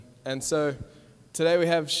And so today we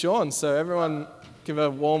have Sean. So everyone give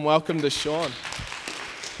a warm welcome to Sean.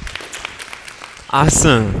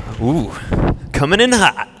 Awesome. Ooh, coming in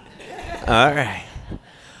hot. All right.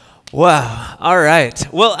 Wow. All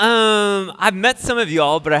right. Well, I've met some of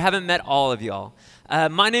y'all, but I haven't met all of y'all.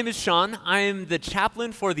 My name is Sean. I am the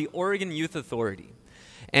chaplain for the Oregon Youth Authority.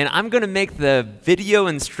 And I'm going to make the video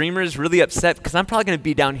and streamers really upset because I'm probably going to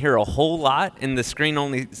be down here a whole lot, and the screen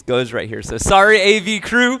only goes right here. So sorry, AV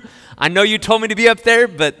crew. I know you told me to be up there,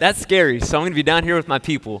 but that's scary. So I'm going to be down here with my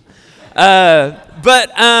people.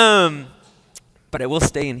 But I will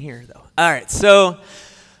stay in here, though. All right. So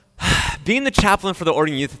being the chaplain for the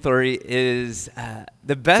Oregon Youth Authority is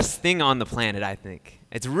the best thing on the planet, I think.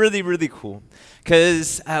 It's really, really cool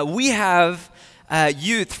because we have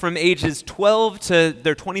youth from ages 12 to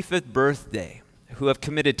their 25th birthday who have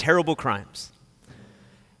committed terrible crimes.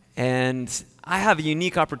 And I have a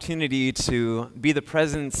unique opportunity to be the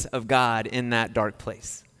presence of God in that dark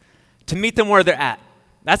place, to meet them where they're at.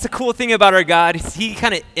 That's the cool thing about our God. He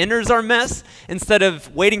kind of enters our mess instead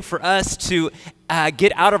of waiting for us to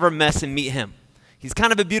get out of our mess and meet him. He's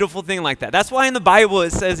kind of a beautiful thing like that. That's why in the Bible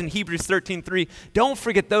it says in Hebrews 13:3, don't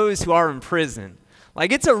forget those who are in prison.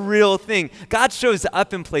 Like, it's a real thing. God shows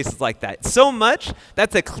up in places like that. So much,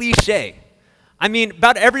 that's a cliche. I mean,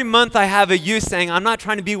 about every month I have a youth saying, I'm not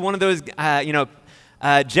trying to be one of those,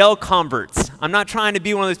 jail converts. I'm not trying to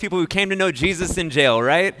be one of those people who came to know Jesus in jail,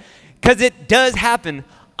 right? Because it does happen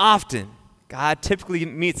often. God typically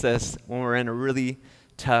meets us when we're in a really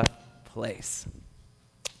tough place.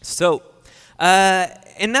 So,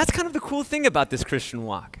 and that's kind of the cool thing about this Christian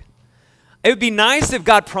walk. It would be nice if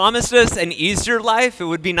God promised us an easier life. It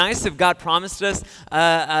would be nice if God promised us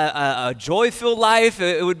a joy-filled life.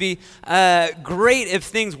 It would be great if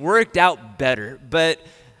things worked out better. But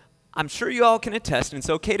I'm sure you all can attest, and it's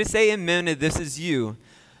okay to say amen if this is you.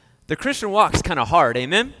 The Christian walk's kind of hard,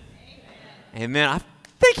 amen? Amen.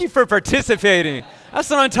 Thank you for participating. That's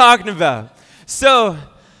what I'm talking about. So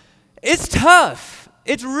it's tough.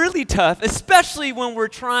 It's really tough, especially when we're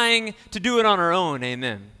trying to do it on our own,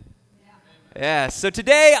 amen? Yeah, so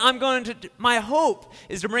today my hope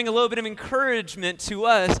is to bring a little bit of encouragement to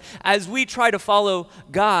us as we try to follow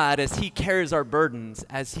God, as he carries our burdens,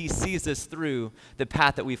 as he sees us through the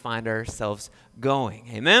path that we find ourselves going.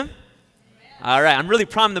 Amen? All right, I'm really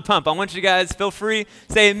priming the pump. I want you guys, feel free,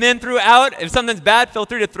 say amen throughout. If something's bad, feel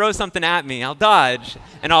free to throw something at me. I'll dodge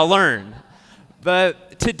and I'll learn.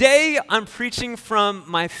 But today I'm preaching from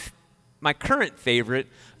my current favorite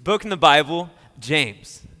book in the Bible,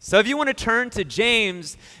 James. So if you want to turn to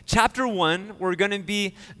James chapter 1, we're going to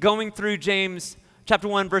be going through James chapter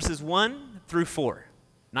 1, verses 1 through 4.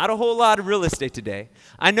 Not a whole lot of real estate today.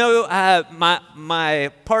 I know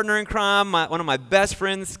my partner in crime, one of my best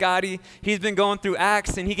friends, Scotty, he's been going through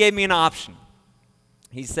Acts, and he gave me an option.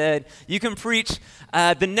 He said, you can preach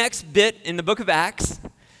the next bit in the book of Acts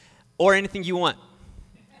or anything you want.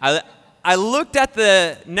 I looked at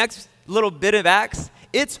the next little bit of Acts.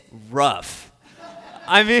 It's rough.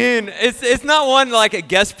 I mean, it's not one like a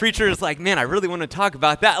guest preacher is like, man, I really want to talk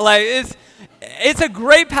about that. Like, it's a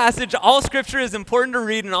great passage. All scripture is important to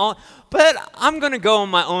read and all, but I'm going to go on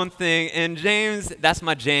my own thing. And James, that's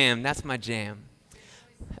my jam. That's my jam.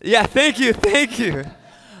 Yeah, thank you.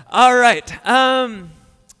 All right.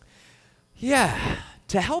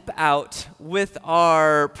 To help out with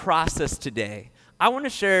our process today, I want to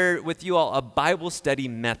share with you all a Bible study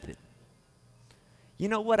method. You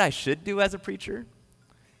know what I should do as a preacher?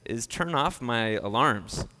 Is turn off my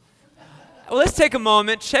alarms. Well, let's take a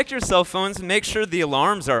moment, check your cell phones, and make sure the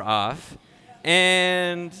alarms are off.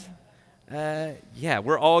 And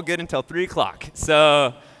we're all good until 3 o'clock.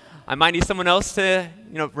 So I might need someone else to,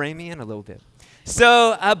 rein me in a little bit.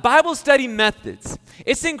 So Bible study methods.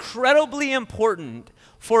 It's incredibly important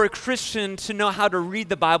for a Christian to know how to read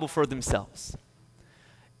the Bible for themselves.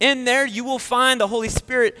 In there, you will find the Holy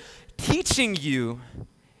Spirit teaching you,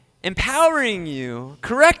 empowering you,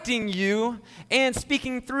 correcting you, and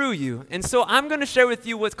speaking through you. And so I'm going to share with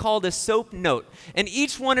you what's called a SOAP note. And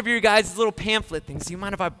each one of your guys' little pamphlet things. Do you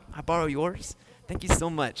mind if I borrow yours? Thank you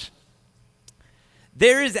so much.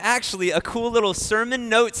 There is actually a cool little sermon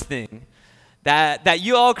notes thing that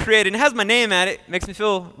you all created. And it has my name at it. Makes me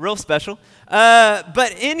feel real special.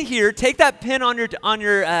 But in here, take that pen on your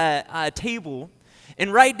table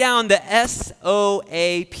and write down the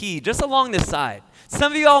SOAP just along the side.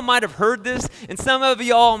 Some of y'all might have heard this, and some of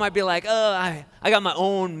y'all might be like, I got my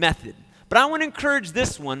own method. But I want to encourage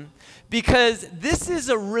this one because this is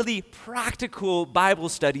a really practical Bible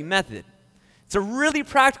study method. It's a really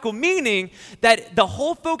practical, meaning that the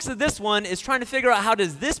whole focus of this one is trying to figure out how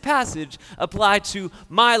does this passage apply to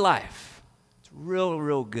my life. It's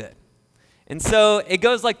real good. And so it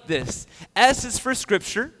goes like this. S is for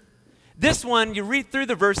Scripture. This one, you read through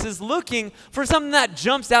the verses looking for something that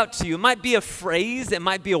jumps out to you. It might be a phrase, it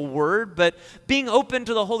might be a word, but being open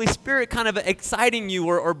to the Holy Spirit kind of exciting you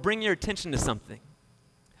or bring your attention to something.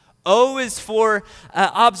 O is for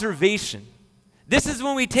observation. This is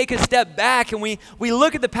when we take a step back and we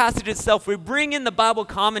look at the passage itself. We bring in the Bible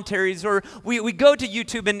commentaries, or we go to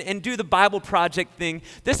YouTube and do the Bible Project thing.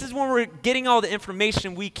 This is when we're getting all the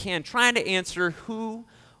information we can, trying to answer who,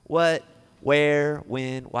 what, where,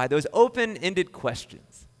 when, why, those open-ended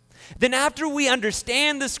questions. Then after we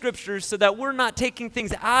understand the Scriptures so that we're not taking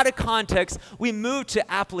things out of context, we move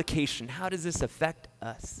to application. How does this affect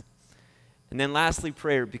us? And then lastly,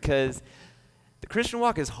 prayer, because the Christian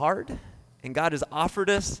walk is hard, and God has offered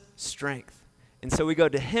us strength. And so we go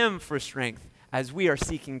to Him for strength as we are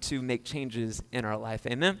seeking to make changes in our life.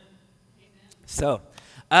 Amen? So,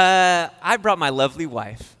 I brought my lovely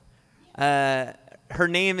wife. Her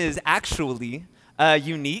name is actually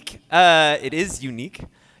unique. It is unique.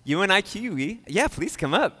 UNIQE. Yeah, please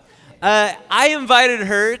come up. I invited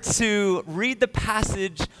her to read the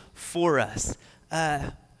passage for us.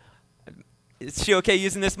 Is she okay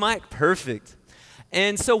using this mic? Perfect.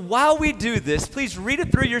 And so while we do this, please read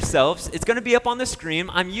it through yourselves. It's going to be up on the screen.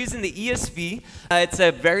 I'm using the ESV. It's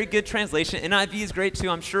a very good translation. NIV is great too.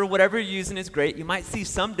 I'm sure whatever you're using is great. You might see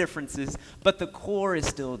some differences, but the core is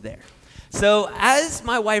still there. So as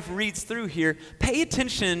my wife reads through here, pay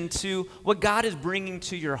attention to what God is bringing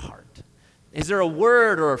to your heart. Is there a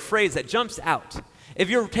word or a phrase that jumps out? If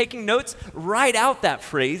you're taking notes, write out that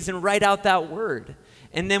phrase and write out that word.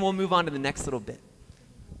 And then we'll move on to the next little bit.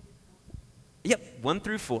 Yep, 1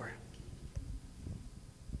 through 4.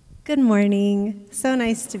 Good morning. So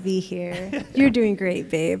nice to be here. You're doing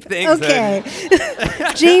great, babe. Thanks, okay.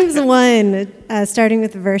 James 1, starting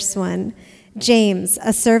with verse 1. James,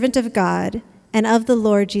 a servant of God and of the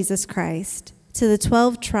Lord Jesus Christ, to the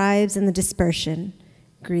 12 tribes in the dispersion,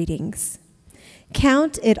 greetings.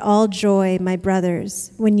 Count it all joy, my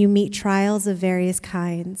brothers, when you meet trials of various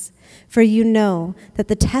kinds, for you know that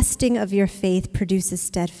the testing of your faith produces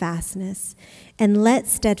steadfastness. And let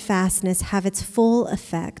steadfastness have its full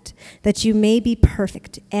effect, that you may be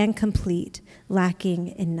perfect and complete, lacking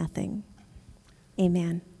in nothing.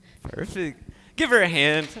 Amen. Perfect. Give her a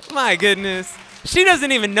hand. My goodness. She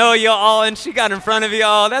doesn't even know y'all, and she got in front of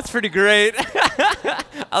y'all. That's pretty great.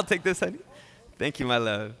 I'll take this, honey. Thank you, my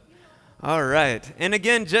love. All right. And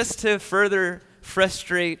again, just to further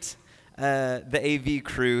frustrate the AV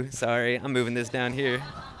crew, sorry, I'm moving this down here.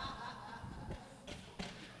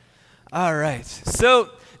 All right.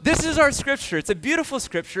 So this is our scripture. It's a beautiful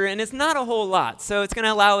scripture, and it's not a whole lot. So it's going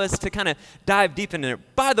to allow us to kind of dive deep into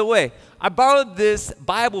it. By the way, I borrowed this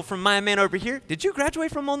Bible from my man over here. Did you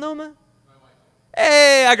graduate from Multnomah?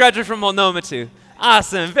 Hey, I graduated from Multnomah too.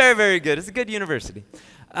 Awesome. Very, very good. It's a good university.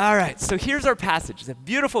 All right, so here's our passage. It's a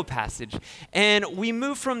beautiful passage. And we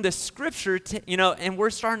move from the scripture to, and we're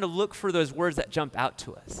starting to look for those words that jump out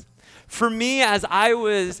to us. For me, as I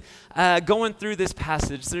was going through this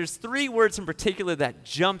passage, there's 3 words in particular that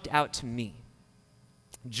jumped out to me.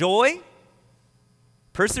 Joy,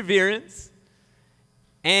 perseverance,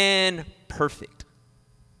 and perfect.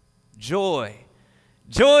 Joy.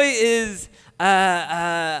 Joy is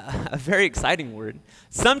a very exciting word.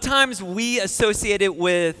 Sometimes we associate it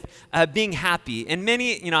with being happy. And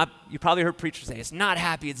many, you probably heard preachers say, it's not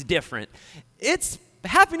happy, it's different.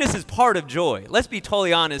 Happiness is part of joy. Let's be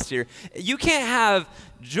totally honest here. You can't have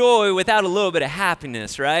joy without a little bit of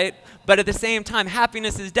happiness, right? But at the same time,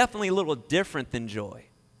 happiness is definitely a little different than joy.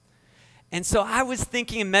 And so I was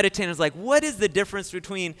thinking and meditating, I was like, what is the difference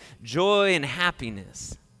between joy and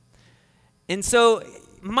happiness? And so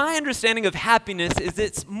my understanding of happiness is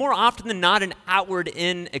it's more often than not an outward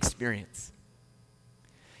in experience.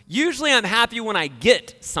 Usually I'm happy when I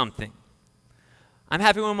get something. I'm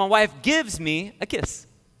happy when my wife gives me a kiss.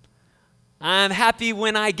 I'm happy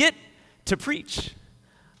when I get to preach.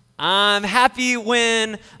 I'm happy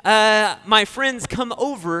when my friends come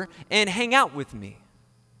over and hang out with me.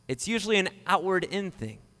 It's usually an outward in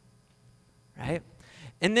thing, right?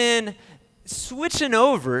 And then switching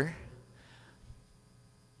over,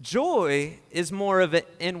 joy is more of an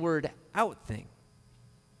inward out thing.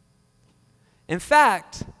 In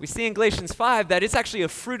fact, we see in Galatians 5 that it's actually a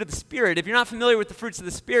fruit of the Spirit. If you're not familiar with the fruits of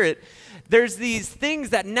the Spirit, there's these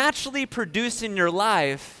things that naturally produce in your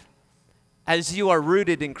life as you are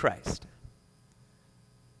rooted in Christ.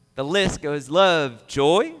 The list goes love,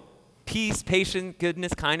 joy, peace, patience,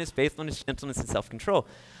 goodness, kindness, faithfulness, gentleness, and self-control.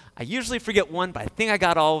 I usually forget one, but I think I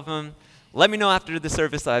got all of them. Let me know after the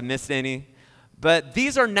service if I missed any. But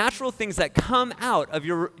these are natural things that come out of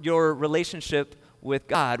your relationship with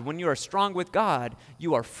God. When you are strong with God,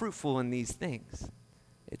 you are fruitful in these things.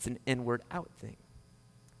 It's an inward out thing.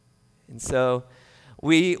 And so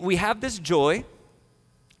we have this joy,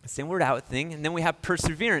 this inward out thing, and then we have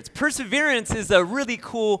perseverance. Perseverance is a really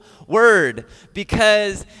cool word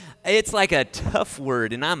because it's like a tough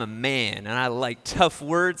word, and I'm a man, and I like tough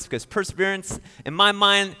words because perseverance, in my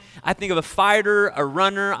mind, I think of a fighter, a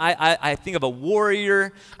runner, I think of a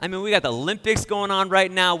warrior. I mean, we got the Olympics going on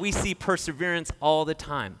right now. We see perseverance all the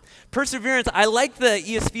time. Perseverance, I like the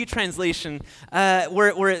ESV translation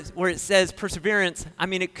where it says perseverance. I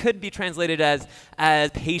mean, it could be translated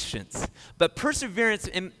as patience, but perseverance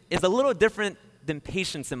is a little different than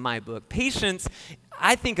patience in my book. Patience,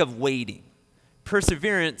 I think of waiting.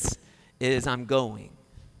 Perseverance is I'm going.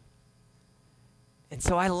 And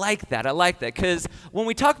so I like that because when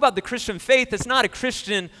we talk about the Christian faith, it's not a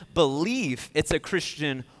Christian belief, it's a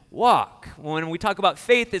Christian walk. When we talk about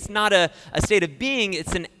faith, it's not a state of being,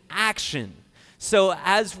 it's an action. So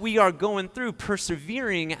as we are going through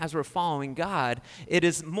persevering, as we're following God, it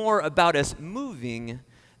is more about us moving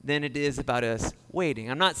than it is about us waiting.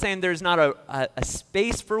 I'm not saying there's not a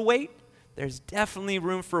space for wait. There's definitely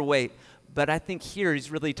room for wait. But I think here he's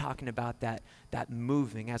really talking about that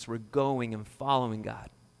moving as we're going and following God.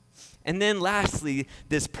 And then lastly,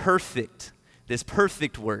 this perfect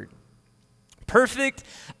word. Perfect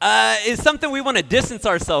is something we want to distance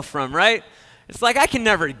ourselves from, right? It's like, I can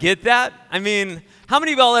never get that. I mean, how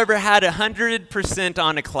many of y'all ever had 100%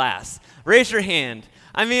 on a class? Raise your hand.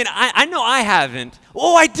 I mean, I know I haven't.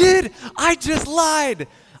 Oh, I did. I just lied.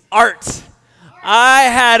 Art. I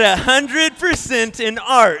had 100% in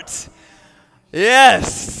art.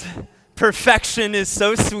 Yes, perfection is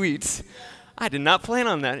so sweet. I did not plan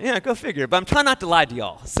on that. Yeah, go figure. But I'm trying not to lie to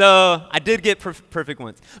y'all. So I did get perfect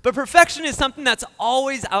ones. But perfection is something that's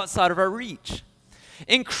always outside of our reach.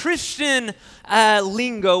 In Christian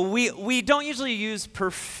lingo, we don't usually use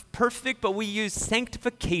perfect, but we use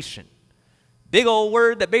sanctification. Big old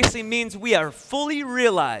word that basically means we are fully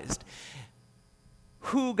realized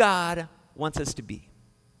who God wants us to be.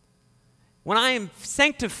 When I am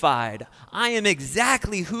sanctified, I am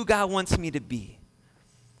exactly who God wants me to be.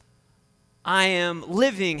 I am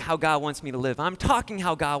living how God wants me to live. I'm talking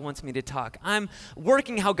how God wants me to talk. I'm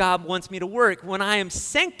working how God wants me to work. When I am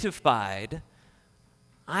sanctified,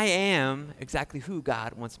 I am exactly who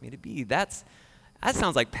God wants me to be. That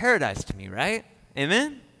sounds like paradise to me, right?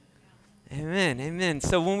 Amen? Amen, amen.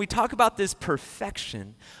 So when we talk about this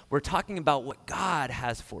perfection, we're talking about what God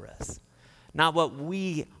has for us. Not what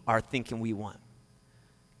we are thinking we want.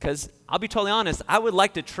 Because I'll be totally honest, I would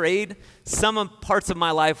like to trade some parts of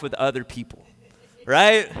my life with other people,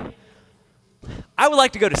 right? I would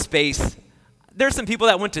like to go to space. There's some people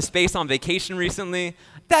that went to space on vacation recently.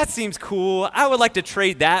 That seems cool. I would like to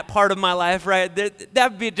trade that part of my life, right?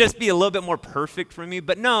 That would just be a little bit more perfect for me.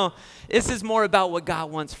 But no, this is more about what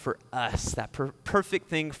God wants for us, that perfect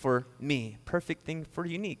thing for me, perfect thing for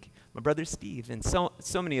Unique. My brother Steve, and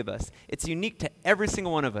so many of us. It's unique to every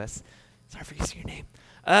single one of us. Sorry for using your name.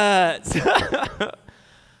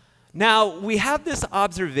 Now, we have this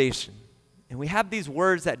observation, and we have these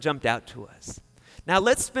words that jumped out to us. Now,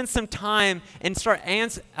 let's spend some time and start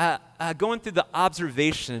going through the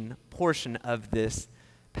observation portion of this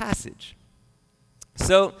passage.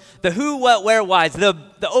 So the who, what, where, whys, the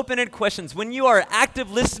open-ended questions. When you are an active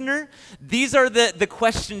listener, these are the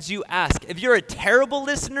questions you ask. If you're a terrible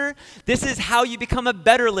listener, this is how you become a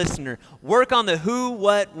better listener. Work on the who,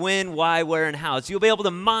 what, when, why, where, and how. So you'll be able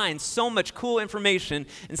to mine so much cool information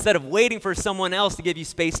instead of waiting for someone else to give you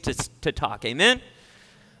space to talk. Amen?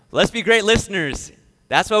 Let's be great listeners.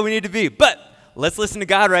 That's what we need to be. But let's listen to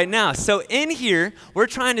God right now. So in here, we're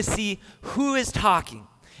trying to see who is talking.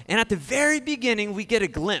 And at the very beginning, we get a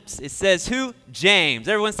glimpse. It says who? James.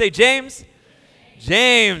 Everyone say James?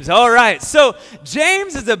 James. All right. So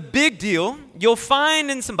James is a big deal. You'll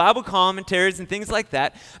find in some Bible commentaries and things like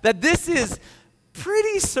that this is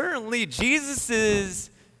pretty certainly Jesus'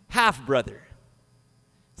 half-brother.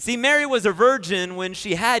 See, Mary was a virgin when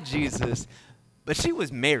she had Jesus, but she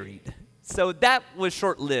was married. So that was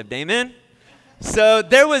short-lived. Amen? So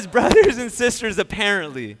there was brothers and sisters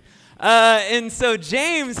apparently. And so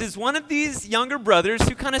James is one of these younger brothers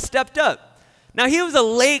who kind of stepped up. Now, he was a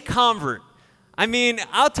late convert. I mean,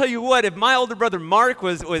 I'll tell you what, if my older brother Mark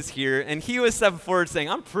was here and he was stepping forward saying,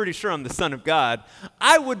 I'm pretty sure I'm the Son of God,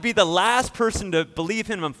 I would be the last person to believe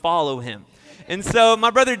him and follow him. And so my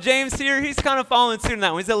brother James here, he's kind of following suit in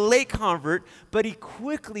that one. He's a late convert, but he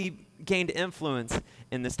quickly gained influence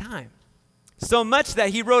in this time. So much that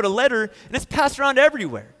he wrote a letter, and it's passed around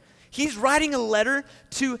everywhere. He's writing a letter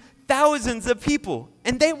to thousands of people,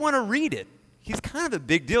 and they want to read it. He's kind of a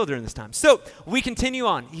big deal during this time. So we continue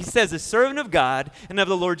on. He says, a servant of God and of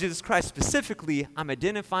the Lord Jesus Christ. Specifically, I'm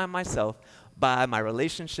identifying myself by my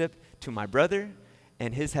relationship to my brother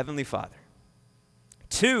and his heavenly Father.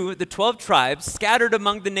 To the 12 tribes scattered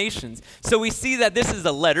among the nations. So we see that this is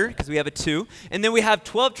a letter, because we have a 2, and then we have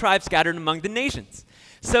 12 tribes scattered among the nations.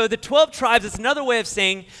 So the 12 tribes is another way of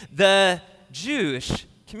saying the Jewish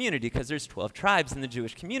community, because there's 12 tribes in the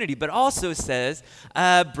Jewish community, but also says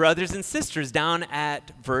brothers and sisters down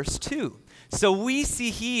at verse 2. So we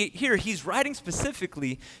see here he's writing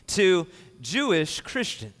specifically to Jewish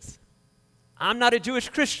Christians. I'm not a Jewish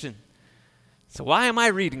Christian, so why am I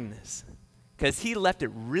reading this? Because he left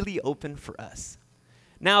it really open for us.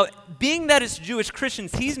 Now, being that it's Jewish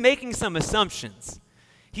Christians, he's making some assumptions.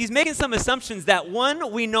 He's making some assumptions that,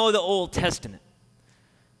 one, we know the Old Testament.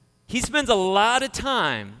 He spends a lot of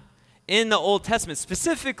time in the Old Testament,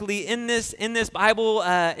 specifically in this Bible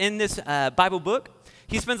book.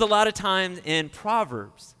 He spends a lot of time in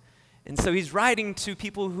Proverbs, and so he's writing to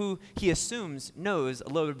people who he assumes knows a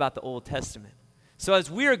little bit about the Old Testament. So as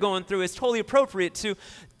we are going through, it's totally appropriate to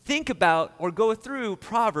think about or go through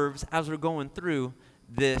Proverbs as we're going through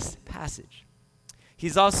this passage.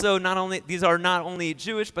 These are not only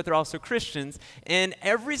Jewish, but they're also Christians. And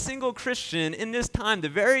every single Christian in this time, the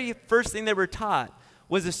very first thing they were taught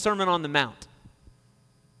was the Sermon on the Mount.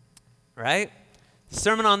 Right? The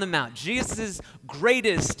Sermon on the Mount. Jesus'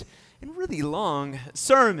 greatest and really long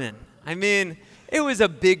sermon. I mean, it was a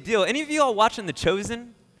big deal. Any of you all watching The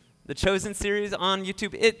Chosen series on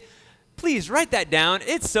YouTube? Please write that down.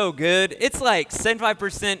 It's so good. It's like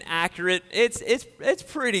 75% accurate. It's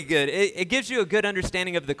pretty good. It gives you a good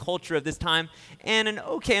understanding of the culture of this time and an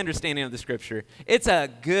okay understanding of the scripture. It's a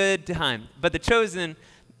good time. But The Chosen,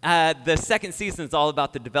 the second season is all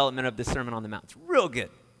about the development of the Sermon on the Mount. It's real good.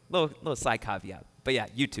 Little side caveat. But yeah,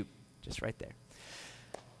 YouTube, just right there.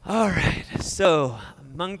 All right. So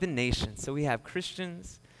among the nations, so we have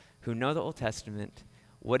Christians who know the Old Testament.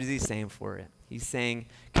 What is he saying for it? He's saying,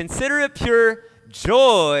 consider it pure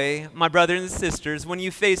joy, my brothers and sisters, when you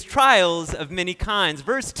face trials of many kinds.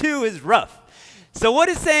 Verse 2 is rough. So what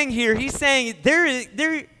is saying here? He's saying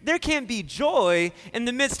there can be joy in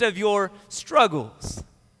the midst of your struggles.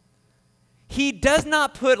 He does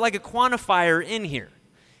not put like a quantifier in here.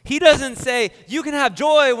 He doesn't say, you can have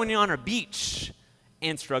joy when you're on a beach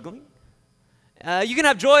and struggling. You can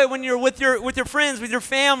have joy when you're with your friends, with your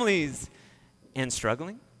families and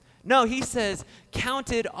struggling. No, he says,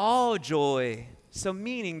 count it all joy. So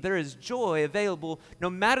meaning there is joy available no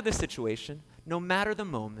matter the situation, no matter the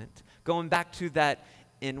moment, going back to that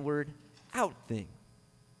inward out thing.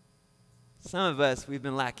 Some of us, we've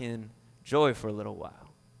been lacking joy for a little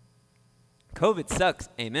while. COVID sucks,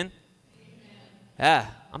 amen? Yeah,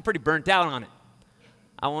 I'm pretty burnt out on it.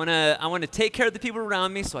 I want to take care of the people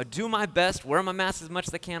around me, so I do my best, wear my mask as much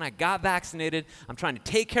as I can. I got vaccinated. I'm trying to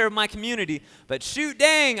take care of my community. But shoot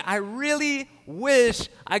dang, I really wish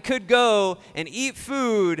I could go and eat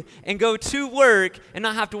food and go to work and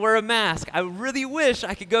not have to wear a mask. I really wish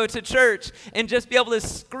I could go to church and just be able to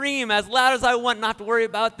scream as loud as I want, not have to worry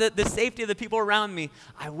about the safety of the people around me.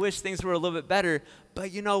 I wish things were a little bit better.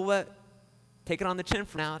 But you know what? Take it on the chin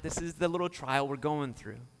for now. This is the little trial we're going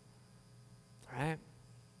through. All right?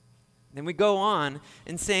 Then we go on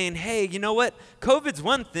and saying, hey, you know what? COVID's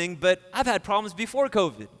one thing, but I've had problems before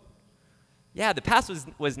COVID. Yeah, the past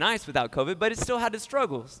was nice without COVID, but it still had its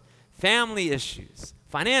struggles. Family issues,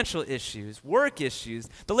 financial issues, work issues.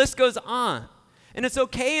 The list goes on. And it's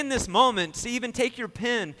okay in this moment to even take your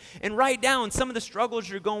pen and write down some of the struggles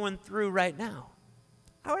you're going through right now.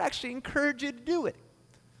 I would actually encourage you to do it.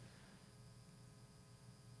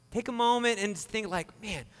 Take a moment and think like,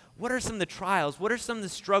 man, what are some of the trials? What are some of the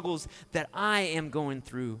struggles that I am going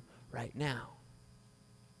through right now?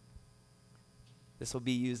 This will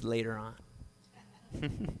be used later on.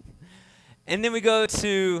 And then we go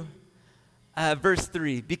to verse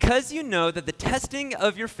 3. Because you know that the testing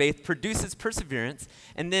of your faith produces perseverance.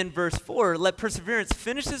 And then verse 4, let perseverance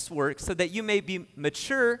finish its work so that you may be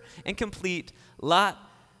mature and complete, not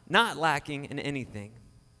lacking in anything.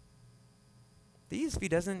 The ESV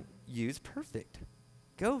doesn't use perfect.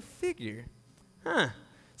 Go figure.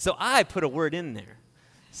 So I put a word in there.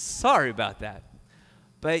 Sorry about that.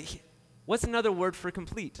 But what's another word for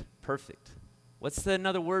complete? Perfect. What's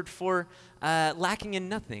another word for lacking in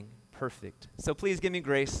nothing? Perfect. So please give me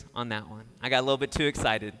grace on that one. I got a little bit too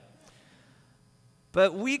excited.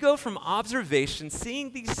 But we go from observation,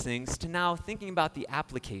 seeing these things, to now thinking about the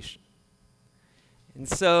application. And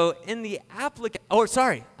so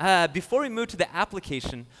before we move to the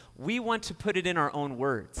application, we want to put it in our own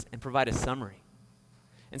words and provide a summary.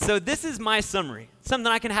 And so this is my summary, something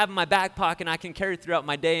I can have in my back pocket and I can carry throughout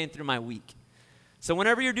my day and through my week. So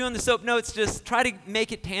whenever you're doing the soap notes, just try to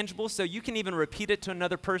make it tangible so you can even repeat it to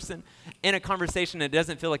another person in a conversation and it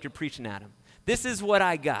doesn't feel like you're preaching at them. This is what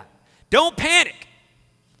I got. Don't panic.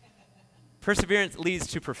 Perseverance leads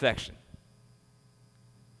to perfection.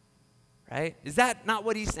 Right? Is that not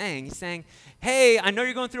what he's saying? He's saying, hey, I know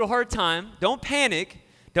you're going through a hard time. Don't panic.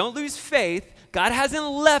 Don't lose faith. God hasn't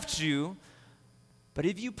left you. But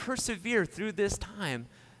if you persevere through this time,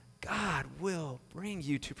 God will bring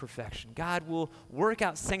you to perfection. God will work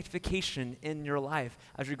out sanctification in your life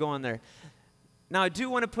as you're going there. Now, I do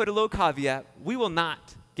want to put a little caveat. We will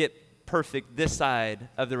not get perfect this side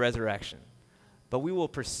of the resurrection, but we will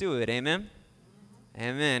pursue it. Amen?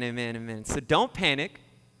 Amen, amen, amen. So don't panic.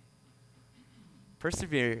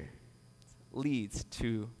 Persevere leads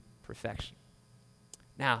to perfection.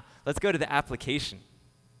 Now, let's go to the application.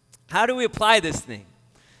 How do we apply this thing?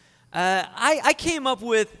 I came up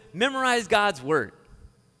with memorize God's word,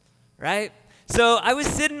 right? So I was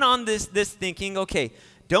sitting on this thinking, okay,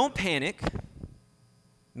 don't panic,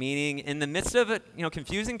 meaning in the midst of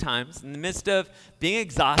confusing times, in the midst of being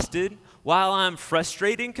exhausted, while I'm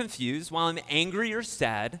frustrated and confused, while I'm angry or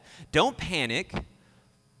sad, don't panic.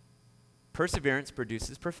 Perseverance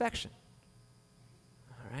produces perfection.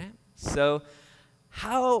 All right? So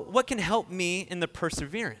what can help me in the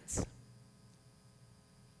perseverance?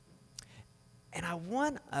 And I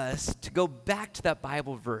want us to go back to that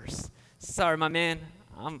Bible verse. Sorry, my man,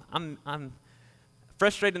 I'm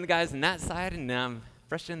frustrating the guys on that side, and I'm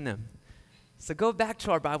frustrating them. So go back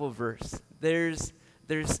to our Bible verse. There's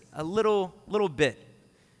a little bit.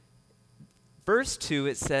 Verse 2,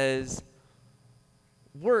 it says,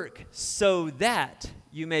 work so that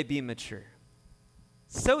you may be mature.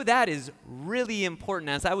 So that is really important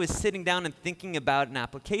as I was sitting down and thinking about an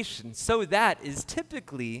application. So that is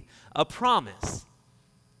typically a promise.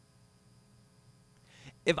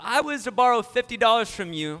 If I was to borrow $50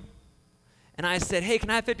 from you and I said, hey, can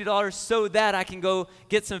I have $50 so that I can go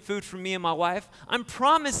get some food for me and my wife? I'm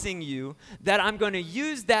promising you that I'm going to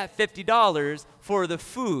use that $50 for the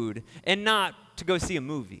food and not to go see a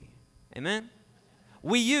movie. Amen?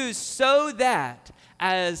 We use so that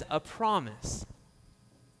as a promise.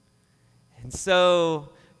 And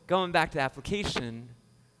so, going back to the application,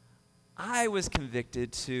 I was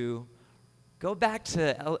convicted to go back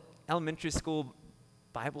to elementary school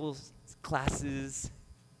Bible classes,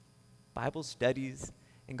 Bible studies,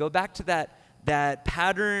 and go back to that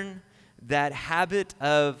pattern, that habit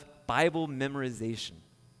of Bible memorization.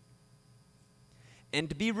 And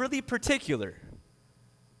to be really particular,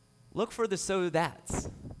 look for the so that's.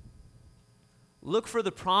 Look for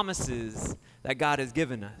the promises that God has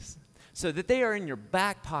given us, so that they are in your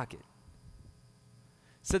back pocket.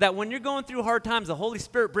 So that when you're going through hard times, the Holy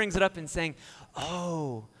Spirit brings it up and saying,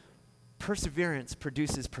 oh, perseverance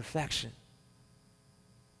produces perfection.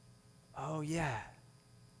 Oh, yeah.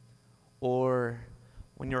 Or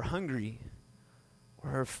when you're hungry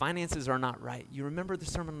or finances are not right, you remember the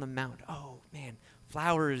Sermon on the Mount. Oh, man,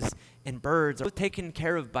 flowers and birds are taken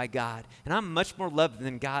care of by God. And I'm much more loved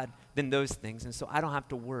than God than those things, and so I don't have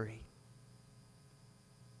to worry.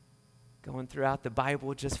 Going throughout the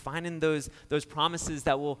Bible, just finding those promises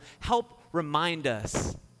that will help remind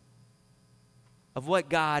us of what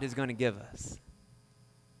God is going to give us.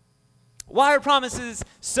 Why are promises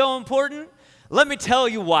so important? Let me tell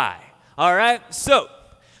you why. All right? So,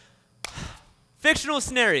 fictional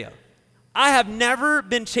scenario. I have never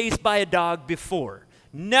been chased by a dog before.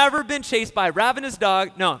 Never been chased by a ravenous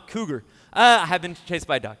dog. No, cougar. I have been chased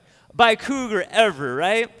by a dog. By a cougar ever,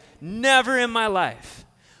 right? Never in my life.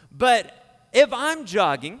 But if I'm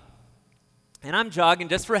jogging, and I'm jogging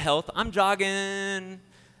just for health, I'm jogging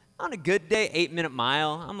on a good day, 8-minute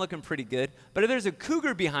mile. I'm looking pretty good. But if there's a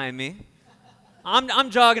cougar behind me, I'm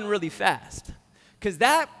jogging really fast. Because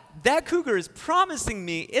that cougar is promising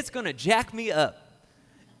me it's going to jack me up.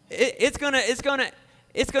 It's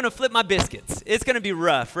gonna flip my biscuits. It's going to be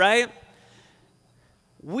rough, right?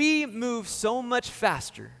 We move so much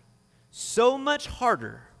faster, so much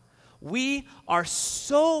harder. We are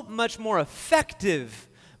so much more effective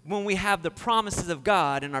when we have the promises of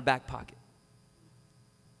God in our back pocket.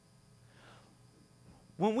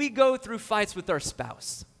 When we go through fights with our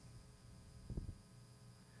spouse,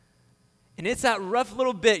 and it's that rough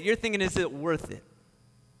little bit, you're thinking, is it worth it?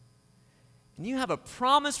 And you have a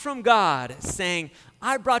promise from God saying,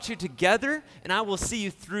 I brought you together and I will see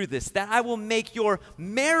you through this, that I will make your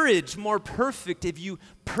marriage more perfect if you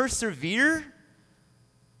persevere.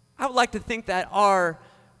 I would like to think that our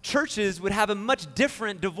churches would have a much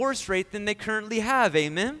different divorce rate than they currently have.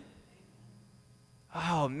 Amen?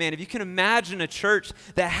 Oh man, if you can imagine a church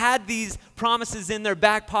that had these promises in their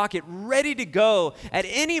back pocket, ready to go at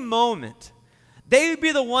any moment, they would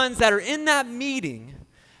be the ones that are in that meeting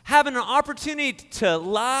having an opportunity to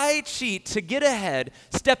lie, cheat, to get ahead,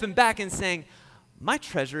 stepping back and saying, my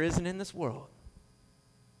treasure isn't in this world.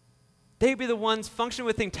 They'd be the ones functioning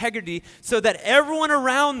with integrity so that everyone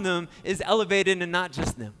around them is elevated and not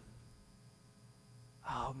just them.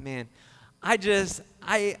 Oh man, I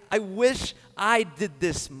wish I did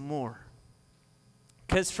this more.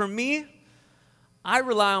 Because for me, I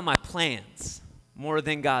rely on my plans more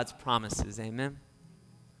than God's promises, amen?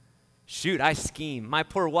 Shoot, I scheme. My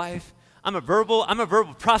poor wife, I'm a verbal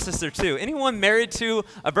processor too. Anyone married to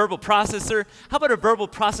a verbal processor? How about a verbal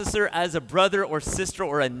processor as a brother or sister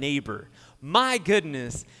or a neighbor? My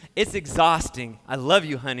goodness, it's exhausting. I love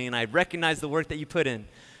you, honey, and I recognize the work that you put in.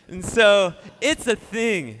 And so it's a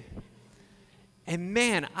thing. And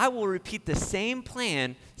man, I will repeat the same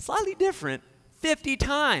plan, slightly different, 50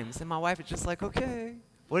 times. And my wife is just like, okay,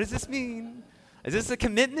 what does this mean? Is this a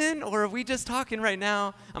commitment or are we just talking right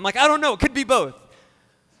now? I'm like, I don't know, it could be both.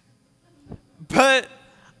 But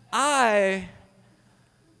I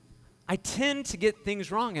tend to get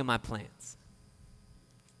things wrong in my plans.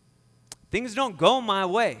 Things don't go my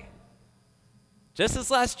way. Just this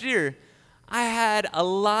last year, I had a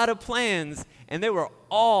lot of plans and they were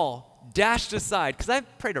all dashed aside because I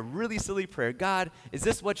prayed a really silly prayer. God, is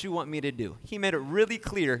this what you want me to do? He made it really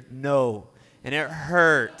clear, no. And it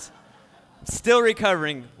hurt. Still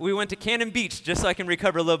recovering. We went to Cannon Beach just so I can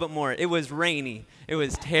recover a little bit more. It was rainy. It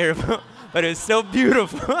was terrible, but it was so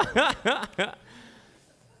beautiful.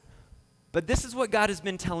 But this is what God has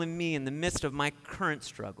been telling me in the midst of my current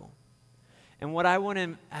struggle. And what I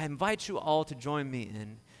invite you all to join me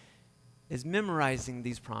in is memorizing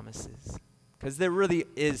these promises, because there really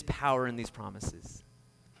is power in these promises.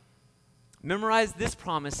 Memorize this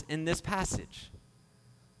promise in this passage.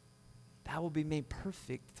 That will be made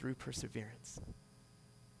perfect through perseverance.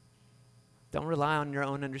 Don't rely on your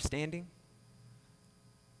own understanding.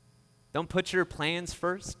 Don't put your plans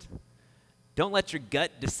first. Don't let your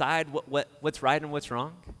gut decide what's right and what's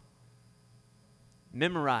wrong.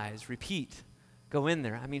 Memorize, repeat, go in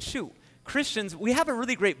there. I mean, shoot, Christians, we have a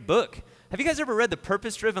really great book. Have you guys ever read The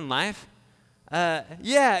Purpose-Driven Life?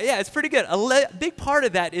 Yeah, it's pretty good. Big part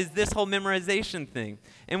of that is this whole memorization thing.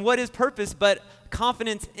 And what is purpose but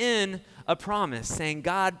confidence in a promise, saying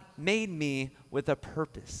God made me with a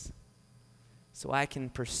purpose so I can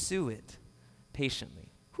pursue it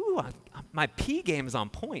patiently. Whew, my P game is on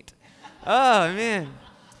point. Oh, man.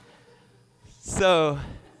 So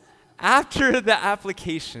after the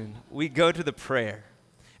application, we go to the prayer.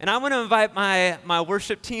 And I want to invite my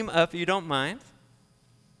worship team up, if you don't mind.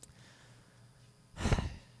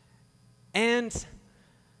 And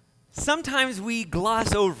sometimes we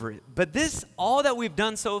gloss over it, but all that we've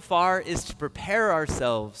done so far is to prepare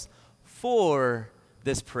ourselves for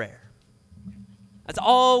this prayer. That's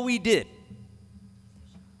all we did.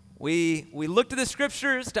 We looked at the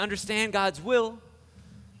scriptures to understand God's will,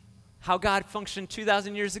 how God functioned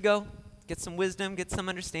 2,000 years ago, get some wisdom, get some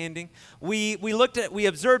understanding. We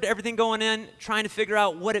observed everything going in, trying to figure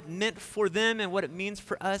out what it meant for them and what it means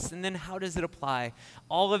for us, and then how does it apply.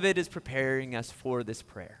 All of it is preparing us for this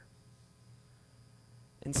prayer.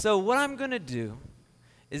 And so what I'm going to do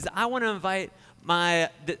is I want to invite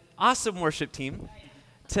the awesome worship team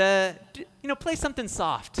to play something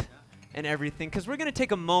soft and everything, because we're going to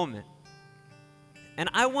take a moment. And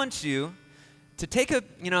I want you to take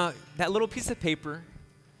that little piece of paper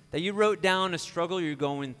that you wrote down a struggle you're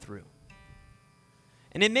going through.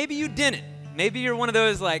 And then maybe you didn't. Maybe you're one of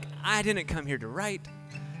those like, I didn't come here to write.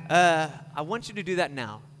 I want you to do that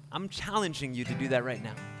now. I'm challenging you to do that right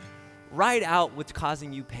now. Write out what's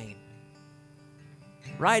causing you pain.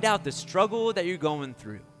 Write out the struggle that you're going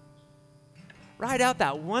through. Write out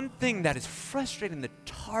that one thing that is frustrating the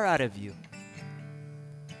tar out of you.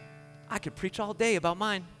 I could preach all day about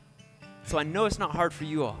mine, so I know it's not hard for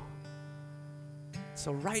you all.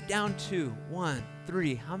 So write down 2, 1,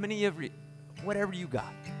 3, how many whatever you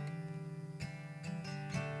got.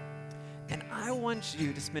 And I want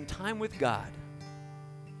you to spend time with God.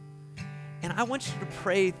 And I want you to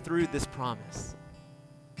pray through this promise.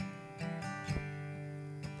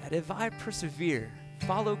 That if I persevere,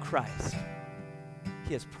 follow Christ,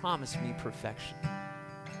 He has promised me perfection.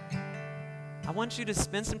 I I want you to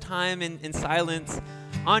spend some time in silence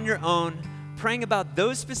on your own, praying about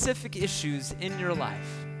those specific issues in your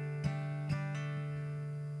life.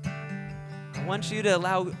 I want you to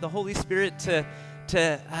allow the Holy Spirit to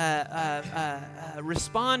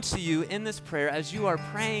respond to you in this prayer as you are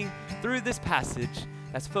praying through this passage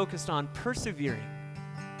that's focused on persevering.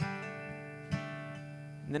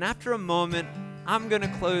 And then after a moment, I'm going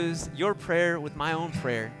to close your prayer with my own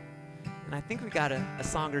prayer. And I think we got a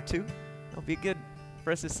song or two. It'll be good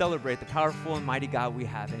for us to celebrate the powerful and mighty God we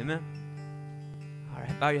have. Amen? All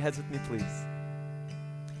right, bow your heads with me, please.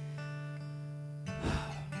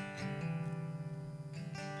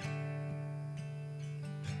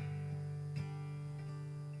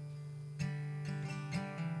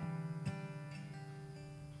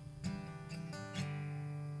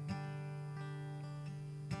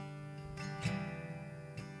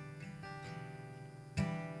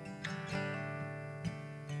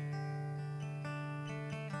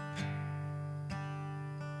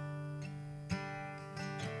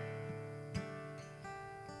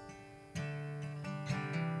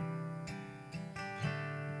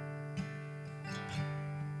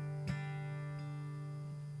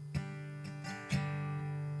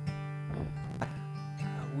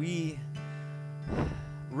 We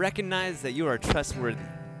recognize that you are trustworthy.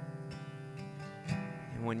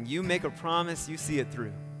 And when you make a promise, you see it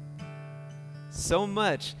through. So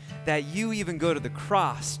much that you even go to the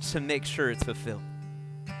cross to make sure it's fulfilled.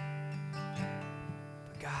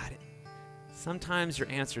 But God, sometimes your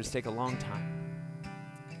answers take a long time.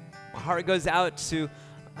 My heart goes out to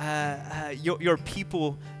your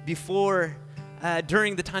people before,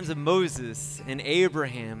 during the times of Moses and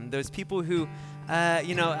Abraham, those people who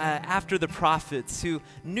after the prophets who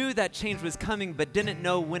knew that change was coming but didn't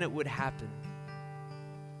know when it would happen.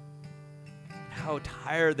 How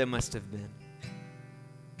tired they must have been.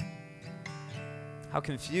 How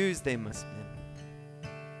confused they must have been.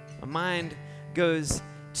 My mind goes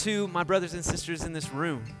to my brothers and sisters in this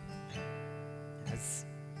room as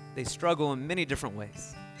they struggle in many different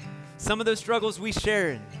ways. Some of those struggles we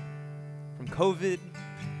shared, from COVID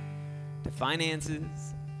to finances,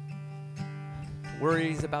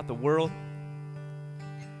 worries about the world.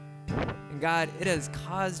 And God, it has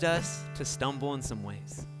caused us to stumble in some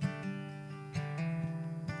ways.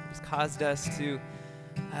 It's caused us to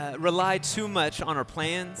rely too much on our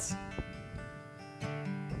plans,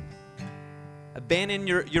 abandon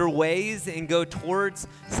your ways and go towards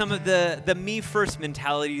some of the me first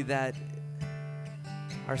mentality that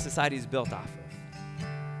our society is built off of.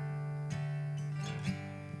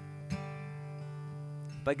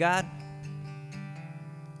 But God,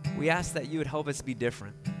 we ask that you would help us be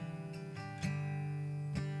different.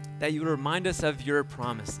 That you would remind us of your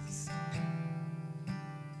promises.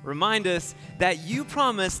 Remind us that you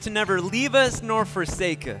promised to never leave us nor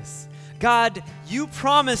forsake us. God, you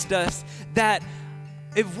promised us that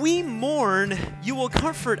if we mourn, you will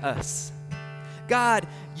comfort us. God,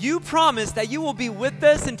 you promised that you will be with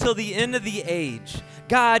us until the end of the age.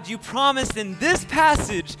 God, you promised in this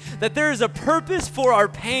passage that there is a purpose for our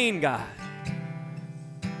pain, God.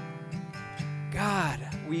 God,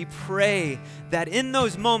 we pray that in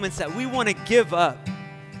those moments that we want to give up,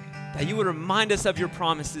 that you would remind us of your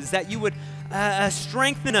promises, that you would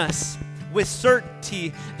strengthen us with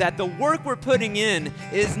certainty that the work we're putting in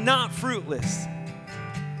is not fruitless.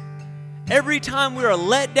 Every time we are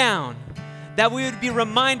let down, that we would be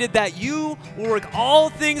reminded that you will work all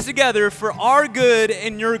things together for our good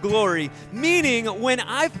and your glory. Meaning, when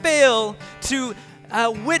I fail to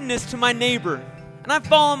witness to my neighbor, and I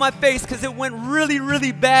fall on my face because it went really,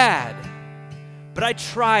 really bad, but I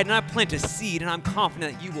tried and I planted a seed, and I'm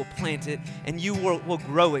confident that you will plant it and you will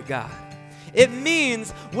grow it, God. It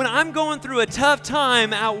means when I'm going through a tough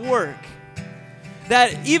time at work,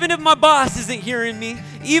 that even if my boss isn't hearing me,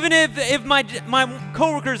 even if my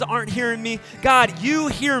coworkers aren't hearing me, God, you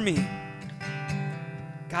hear me.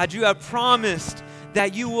 God, you have promised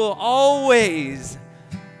that you will always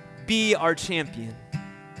be our champion.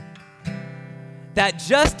 That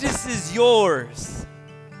justice is yours.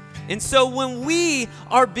 And so when we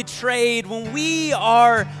are betrayed, when we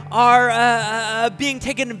are being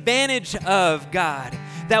taken advantage of, God,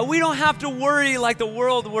 that we don't have to worry like the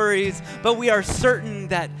world worries, but we are certain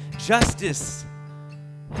that justice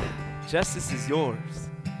is yours.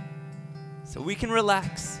 So we can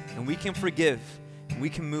relax and we can forgive and we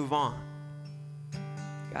can move on.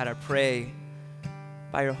 God, I pray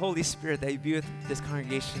by your Holy Spirit that you be with this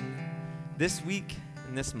congregation this week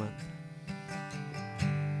and this month.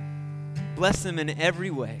 Bless them in every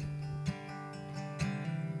way.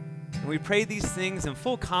 And we pray these things in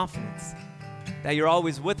full confidence that you're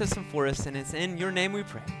always with us and for us, and it's in your name we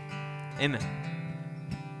pray. Amen.